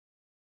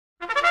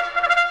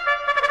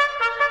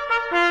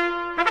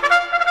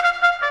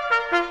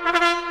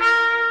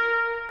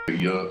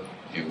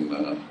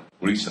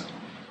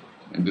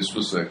this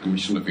was a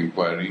commission of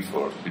inquiry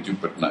for Biju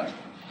Patnaik.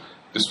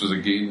 This was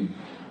again,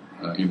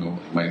 him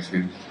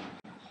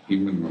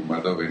and my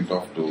mother went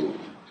off to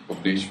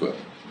Bhubhaneshwar,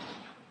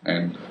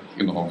 and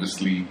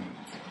obviously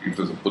it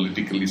was a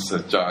politically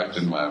surcharged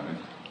environment,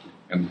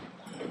 and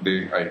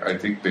I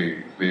think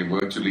they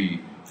virtually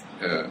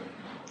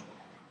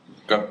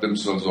cut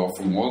themselves off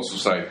from all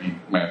society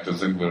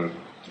matters and were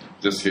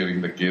just hearing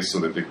the case so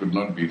that they could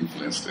not be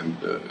influenced. And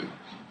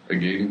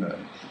again,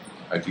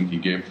 I think he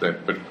gave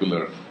that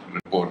particular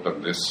report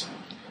on this.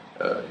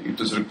 It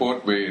was a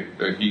report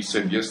where he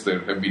said, yes, there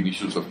have been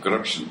issues of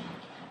corruption,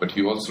 but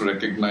he also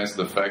recognized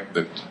the fact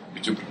that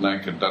Biju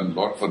Patnaik had done a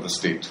lot for the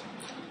state.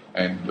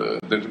 And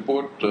the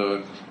report,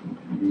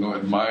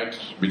 admired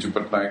Biju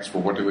Patnaik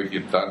for whatever he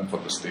had done for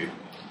the state.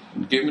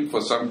 It came in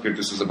for some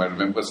criticism. I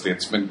remember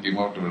Statesman came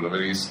out with a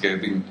very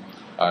scathing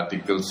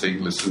article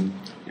saying, listen,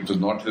 it was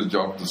not his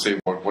job to say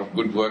what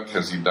good work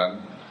has he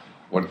done.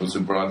 What was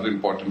rather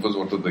important was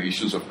what were the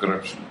issues of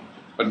corruption.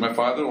 But my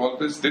father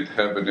always did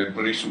have an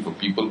admiration for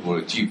people who were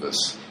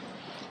achievers.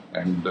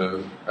 And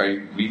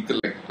I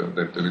recollect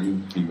that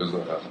when he was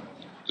a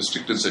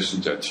district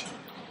session judge,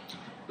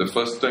 the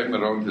first time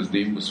around his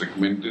name was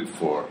recommended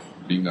for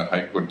being a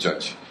High Court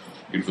judge.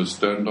 It was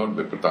turned on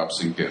by Pratap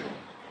Singh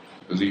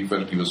because he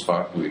felt he was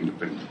far too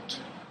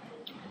independent.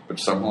 But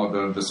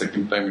somehow the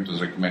second time it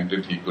was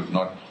recommended, he could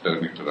not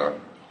turn it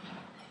around.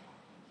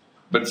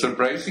 But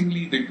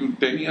surprisingly,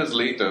 10 years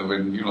later,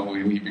 when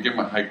he became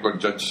a High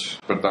Court judge,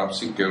 Pratap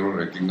Singh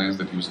recognized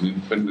that he was an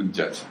independent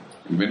judge.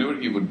 And whenever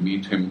he would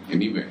meet him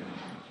anywhere,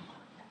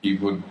 he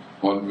would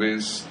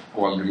always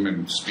call him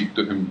and speak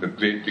to him with a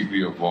great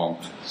degree of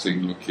warmth,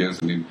 saying, look, here's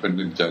an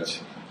independent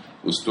judge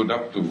who stood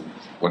up to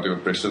whatever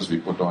pressures we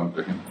put on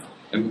to him.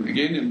 And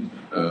again,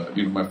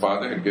 my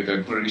father had get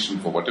admiration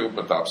for whatever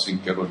Pratap Singh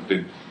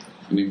did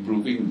in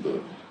improving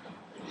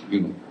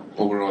the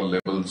overall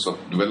levels of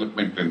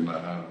development in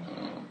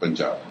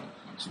Punjab.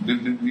 So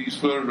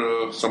these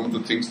were some of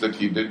the things that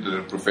he did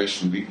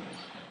professionally.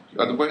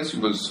 Otherwise, he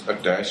was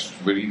attached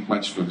very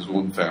much to his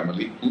own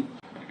family.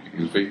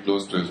 He was very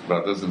close to his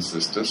brothers and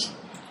sisters.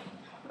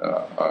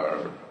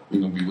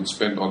 We would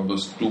spend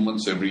almost 2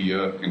 months every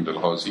year in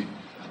Dalhousie,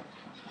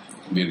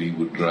 where he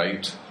would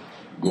write,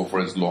 go for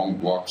his long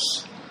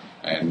walks,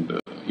 and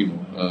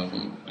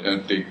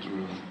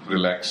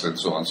relax and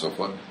so on and so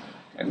forth.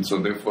 And so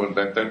therefore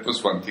that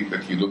was one thing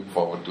that he looked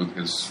forward to,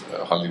 his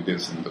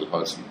holidays in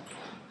Dalhousie.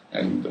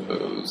 And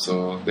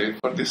so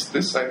therefore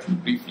this I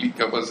think briefly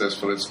covers as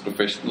far as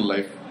professional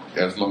life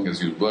as long as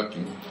he was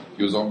working.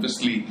 He was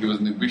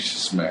an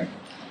ambitious man.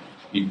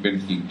 When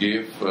he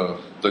gave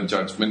the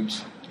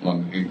judgment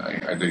on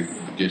the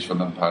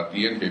Keshwanand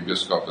Bharti and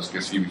habeas corpus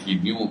case, he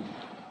knew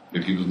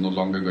that he was no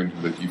longer going to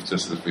be the Chief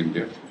Justice of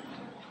India.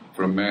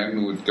 For a man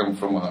who had come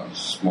from a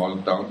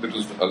small town, that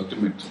was the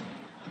ultimate.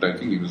 But I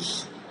think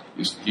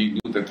he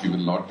knew that he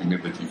will not be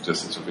made the Chief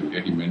Justice of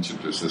India. He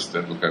mentioned to his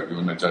sister, look, I've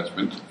given a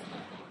judgment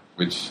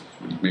which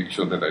will make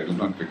sure that I do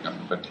not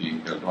become, but he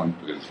held on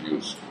to his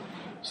views.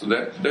 So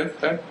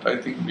that I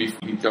think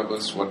briefly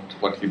covers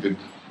what he did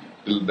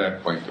till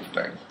that point of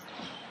time.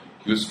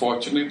 He was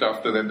fortunate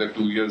after that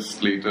 2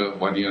 years later,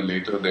 1 year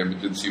later, the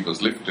emergency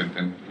was lifted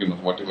and,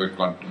 whatever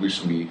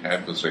contribution he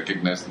had was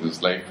recognized in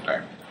his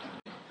lifetime.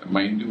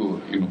 Mind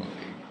you,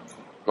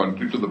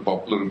 contrary to the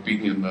popular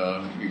opinion,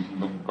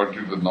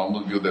 contrary to the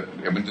normal view that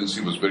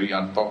emergency was very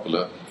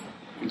unpopular,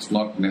 it's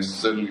not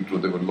necessarily true.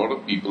 There were a lot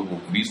of people who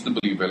were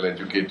reasonably well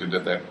educated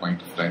at that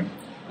point of time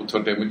who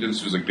thought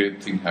emergency was a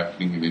great thing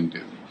happening in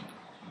India.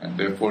 And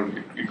therefore,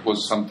 it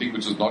was something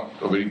which was not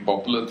a very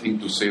popular thing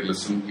to say,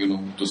 listen,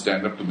 to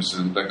stand up to Mrs.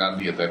 Indira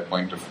Gandhi at that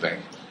point of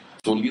time.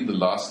 It's only in the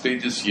last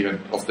stages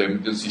of the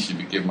emergency she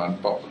became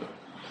unpopular.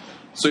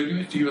 So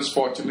anyway, he was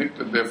fortunate,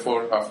 and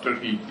therefore, after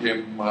he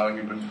came,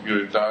 he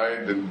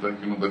retired, and the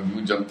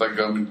new Janata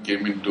government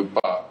came into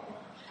power.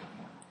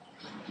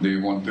 They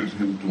wanted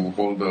him to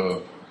hold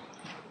a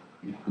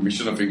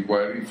commission of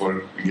inquiry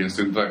against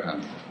Indira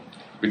Gandhi,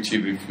 which he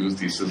refused.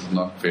 He says it's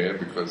not fair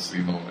because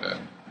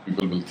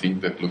people will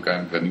think that, look,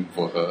 I'm gunning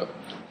for her,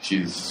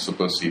 she's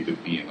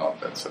superseded me and all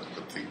that sort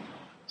of thing.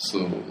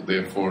 So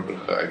therefore,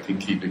 I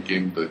think he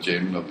became the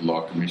chairman of the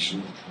Law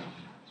Commission.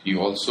 He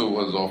also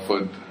was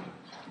offered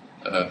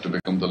to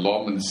become the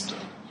law minister,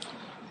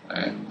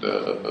 and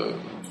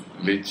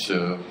which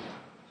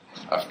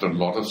after a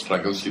lot of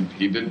struggles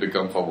he did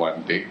become for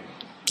one day,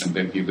 and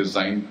then he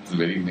resigned the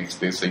very next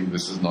day saying,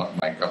 this is not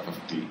my cup of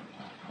tea,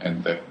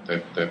 and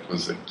that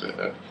was it.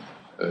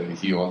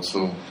 He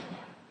also,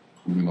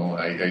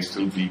 I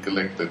still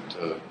recollect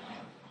that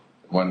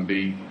one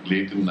day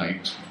late in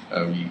night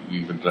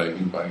we were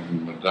driving by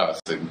in Madras,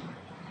 and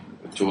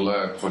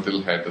Chola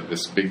Hotel had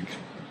this big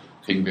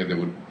thing where they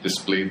would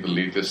display the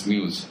latest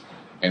news,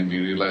 and we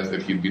realized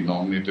that he'd been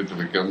nominated to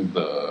become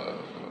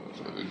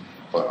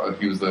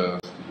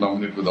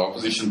nominated with the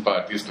opposition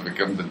parties to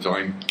become the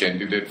joint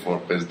candidate for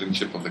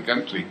presidentship of the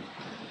country.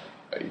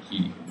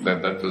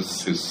 That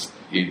was his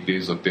 8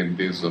 days or 10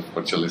 days of,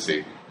 what shall I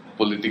say,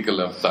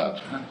 political avatar.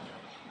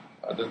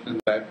 Other than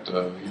that,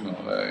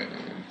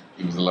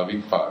 He was a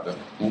loving father,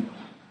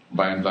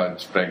 by and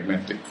large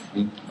pragmatic,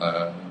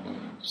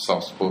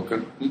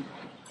 soft-spoken,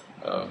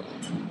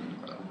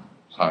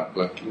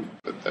 hardworking.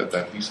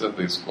 These are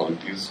his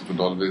qualities. He would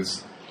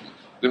always...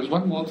 There was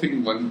one more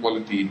thing, one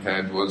quality he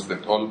had was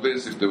that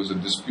always if there was a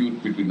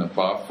dispute between a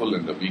powerful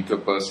and a weaker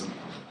person,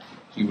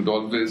 he would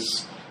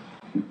always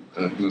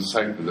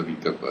side with the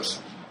weaker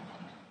person.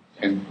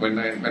 And when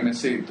I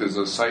say there's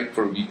a side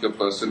for a weaker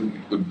person,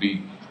 it could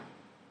be,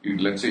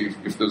 let's say,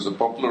 if there's a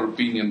popular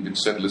opinion which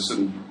said,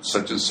 listen,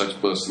 such and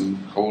such person,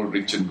 how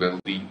rich and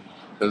wealthy,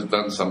 has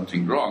done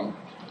something wrong,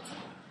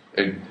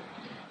 and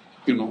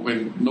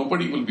when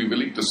nobody will be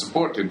willing to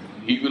support him,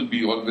 he will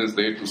be always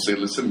there to say,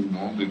 listen,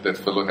 that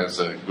fellow has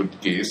a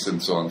good case,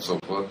 and so on and so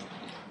forth.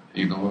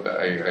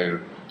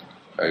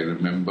 I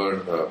remember,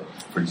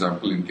 for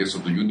example, in case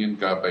of the Union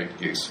Carbide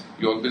case,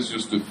 he always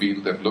used to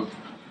feel that, look,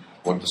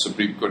 what the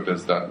Supreme Court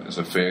has done is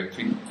a fair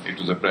thing. It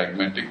was a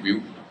pragmatic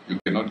view. You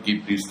cannot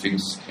keep these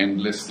things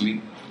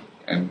endlessly.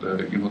 And,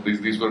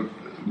 these were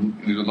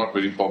not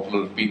very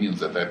popular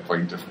opinions at that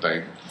point of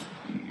time.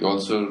 He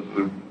also,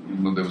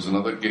 there was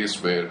another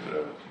case where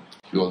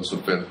he also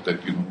felt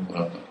that,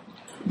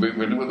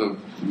 whenever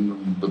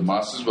the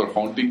masses were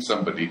haunting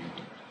somebody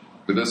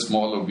with a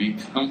small or weak,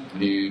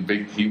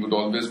 he would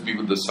always be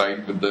with the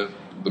side with the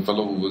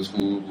fellow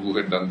who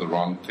had done the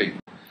wrong thing.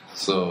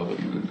 So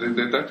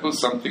that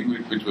was something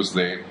which was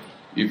there.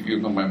 If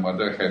my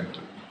mother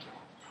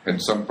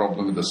had some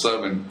problem with the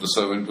servant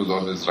was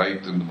always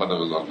right and the mother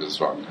was always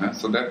wrong.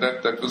 So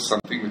that was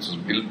something which was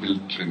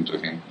built into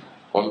him.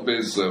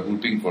 Always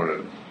rooting for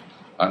an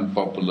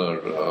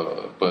unpopular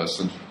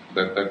person.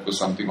 That was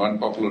something,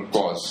 unpopular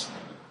cause.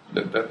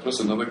 That was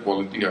another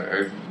quality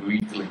I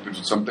recollect. It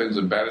was sometimes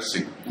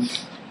embarrassing.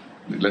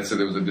 Let's say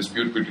there was a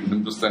dispute between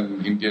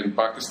Hindustan, India and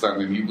Pakistan,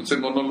 and he would say,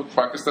 no, look,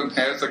 Pakistan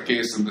has a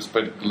case in this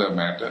particular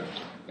matter.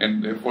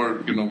 And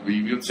therefore,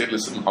 we would say,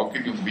 listen, how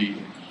can you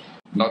be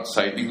not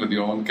siding with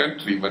your own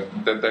country? But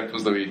that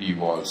was the way he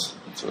was.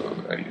 So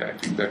I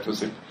think that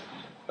was it.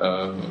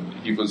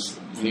 He was,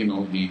 he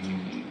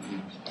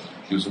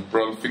was a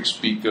prolific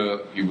speaker.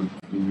 He would,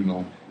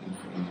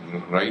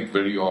 write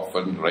very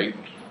often,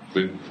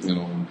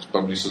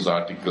 publish his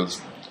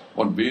articles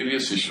on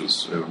various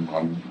issues,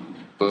 on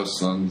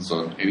persons,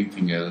 on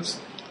anything else.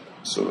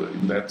 So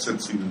in that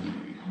sense,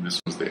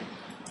 this was there.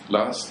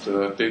 Last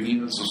 10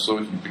 years or so,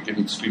 he became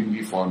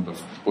extremely fond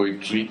of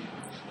poetry,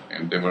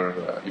 and they were,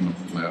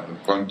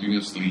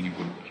 continuously, he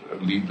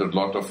would read a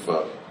lot of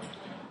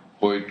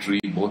poetry,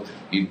 both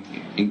in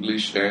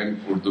English and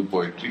Urdu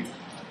poetry.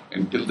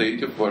 Until the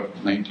age of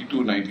about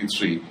 92,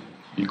 93,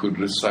 he could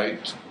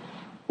recite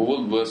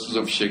whole verses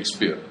of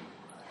Shakespeare.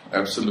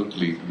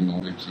 Absolutely,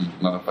 which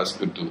none of us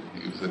could do.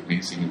 He was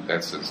amazing in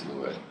that sense.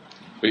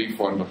 Very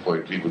fond of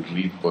poetry, would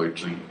read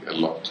poetry a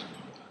lot.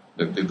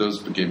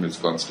 Those became his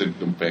constant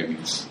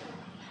companions.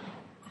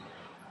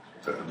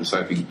 This,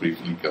 I think,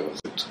 briefly covers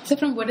it. So,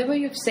 from whatever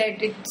you've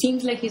said, it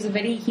seems like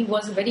he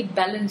was a very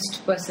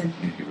balanced person.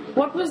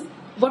 What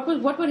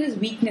were his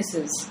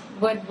weaknesses?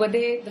 Were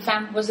they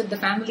was it the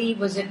family?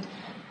 Was it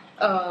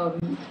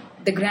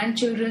the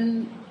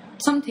grandchildren?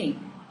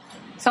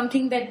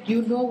 Something that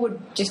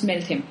would just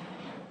melt him.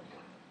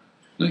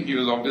 No, he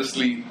was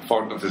obviously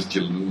fond of his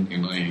children.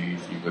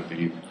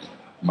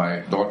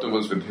 My daughter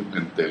was with him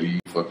in Delhi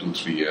for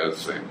 2-3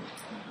 years, and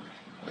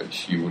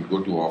she would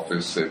go to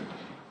office, and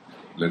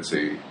let's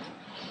say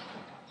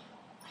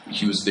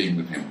she was staying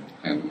with him,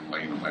 and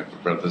my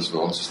brothers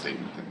were also staying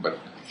with him, but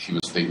she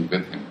was staying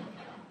with him.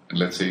 And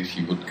let's say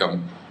she would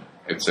come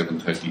at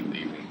 7:30 in the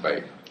evening.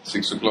 By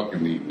 6 o'clock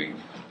in the evening,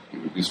 he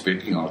would be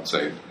waiting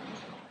outside,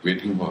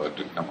 waiting for her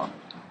to come up.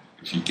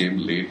 If she came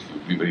late, he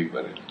would be very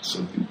worried.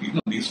 So,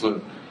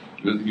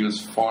 he was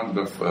fond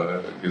of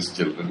his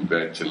children,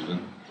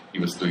 grandchildren. He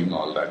was doing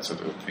all that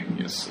sort of thing.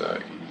 Yes,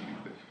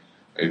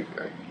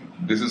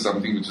 this is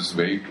something which is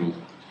very true.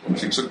 From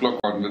 6 o'clock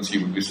onwards, he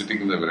would be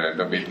sitting in the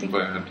veranda waiting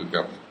for her to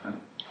come.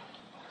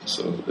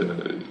 So,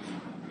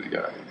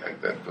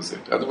 that was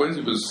it. Otherwise,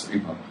 it was,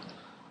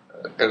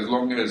 as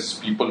long as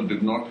people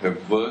did not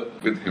have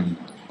worked with him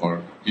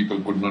or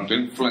people could not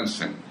influence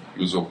him,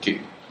 he was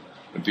okay.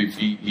 But if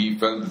he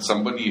felt that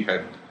somebody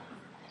had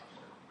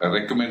a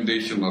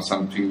recommendation or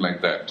something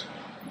like that,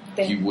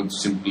 he would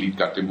simply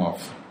cut him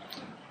off.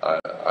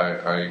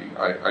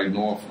 I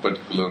know of a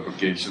particular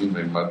occasion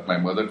when my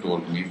mother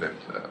told me that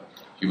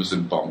he was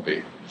in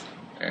Bombay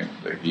and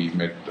he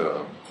met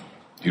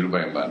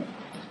Dhirubhai Ambani.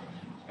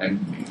 And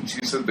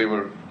she said they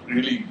were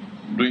really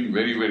doing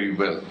very, very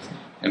well.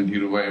 And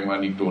Dhirubhai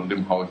Ambani told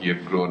him how he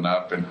had grown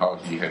up and how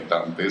he had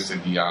done this.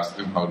 And he asked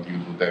him, how do you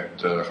do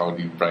that? How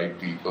do you bribe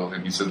people?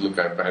 And he said, look,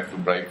 I've had to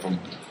bribe from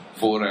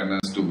 4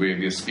 annas to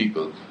various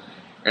people.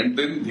 And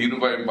then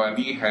Dhirubhai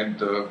Ambani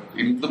had,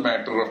 in the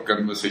matter of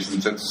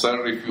conversation, said,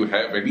 sir, if you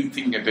have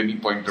anything at any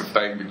point of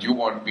time that you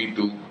want me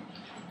to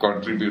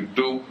contribute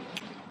to,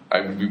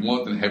 I would be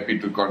more than happy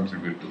to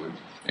contribute to it.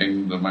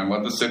 And my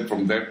mother said,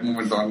 from that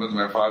moment onwards,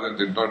 my father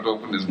did not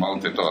open his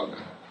mouth at all.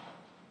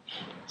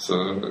 So,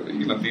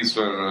 these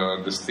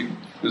were this thing.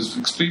 He was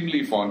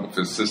extremely fond of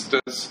his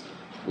sisters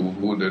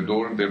who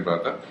adored their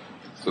brother.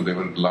 So they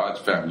were a large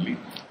family.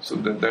 So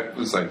that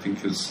was, I think,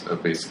 his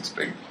basic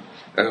strength.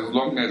 As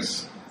long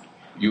as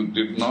you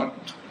did not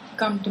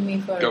come to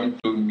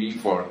me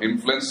for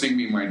influencing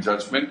me in my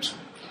judgment,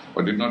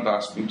 or did not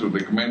ask me to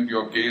recommend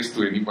your case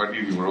to anybody,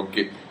 you were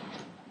okay.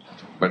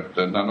 But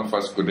none of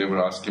us could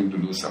ever ask him to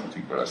do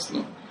something for us,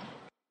 no.